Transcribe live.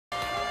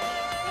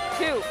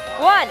2,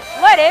 1,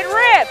 let it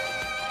rip!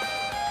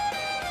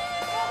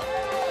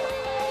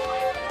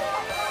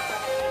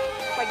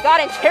 Oh my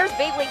god, and Chair's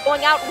Beyblade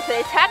going out with an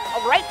attack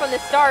right from the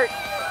start.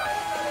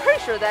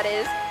 Pretty sure that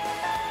is.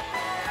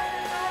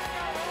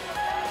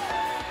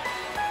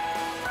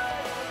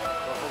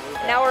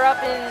 Now we're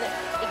up in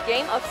a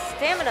game of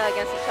stamina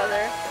against each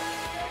other.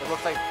 It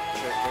looks like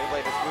Chair's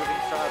Beyblade is moving,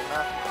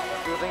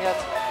 moving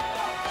it.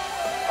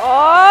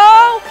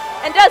 Oh!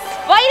 And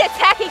despite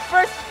attacking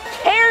first,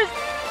 Chair's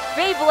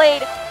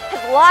Beyblade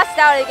has lost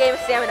out in the game of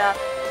stamina.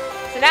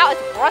 So now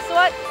it's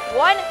Bronsua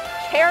 1,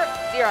 Chair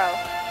 0.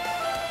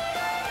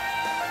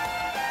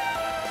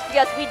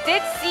 Yes, we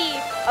did see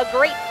a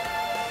great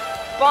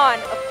bond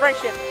of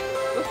friendship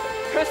with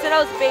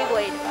Krusino's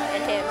Beyblade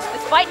and him.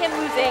 Despite him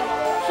losing,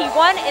 he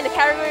won in the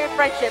category of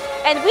friendship.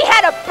 And we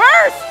had a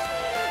burst!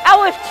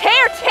 Out with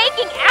Chair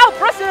taking out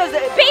Krusino's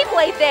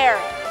Beyblade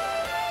there.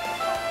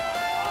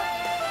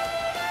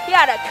 He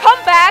had a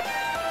comeback.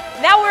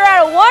 Now we're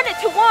at a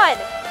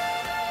 1-1.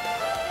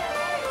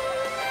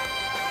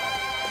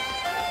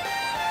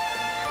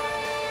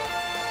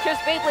 Chair's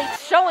Beyblade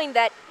showing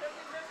that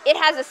it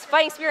has a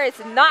fighting spirit.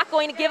 It's not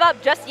going to give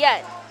up just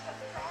yet.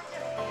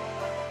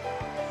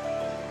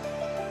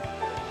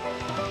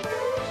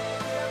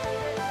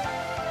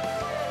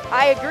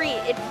 I agree.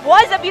 It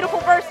was a beautiful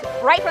burst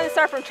right from the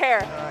start from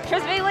Chair.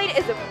 Chair's Beyblade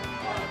is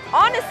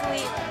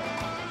honestly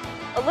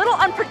a little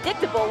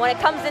unpredictable when it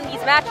comes in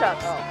these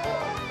matchups. Oh.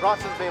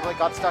 Bronsua's Beyblade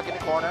got stuck in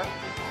the corner.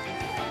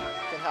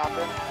 Can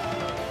happen.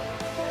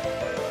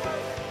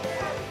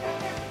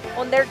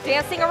 When they're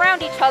dancing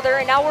around each other,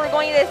 and now we're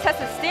going to test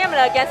of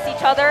stamina against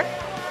each other.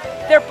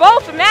 They're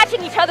both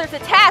matching each other's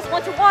attacks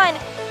 1-1.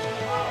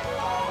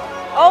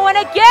 Oh, and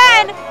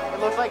again! It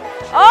looks like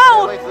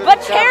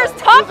but Chair's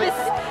top is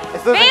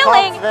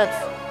failing.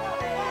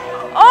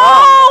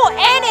 Oh,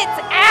 and it's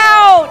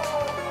out!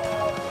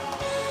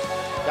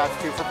 That's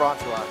 2 for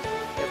Bronsua.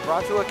 If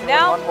Bronsua can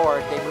win one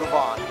more, they move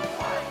on.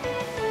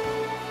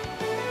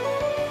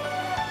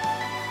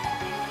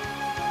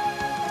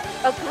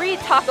 Agreed,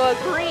 Taco,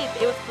 agreed.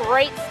 It was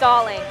great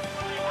stalling.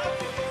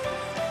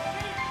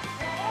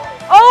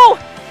 Oh!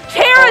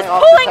 Chair is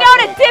pulling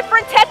out a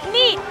different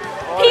technique.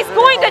 He's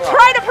going to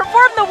try to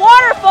perform the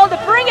waterfall to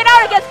bring it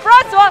out against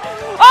Bronsua.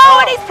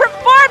 Oh, and he's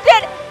performed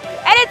it!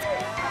 And it's...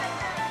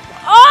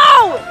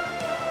 Oh!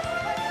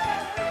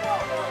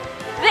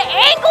 The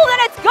angle that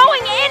it's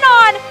going in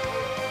on!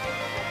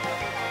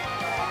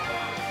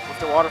 With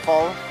the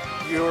waterfall,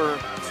 you're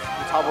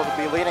able to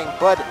be leading,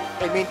 but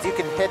it means you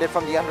can hit it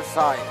from the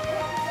underside.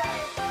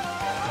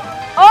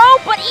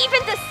 Oh, but even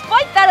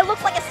despite that, it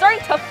looks like it's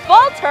starting to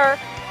falter.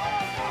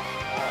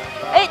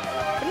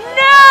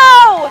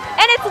 No!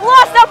 And it's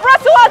lost now.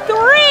 Bronsua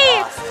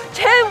 3!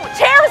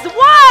 Chair's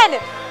 1!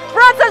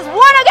 Bronsua's 1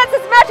 against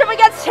this matchup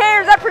against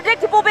Chair's, that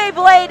predictable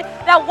Beyblade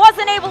that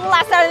wasn't able to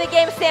last out of the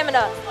game of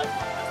stamina.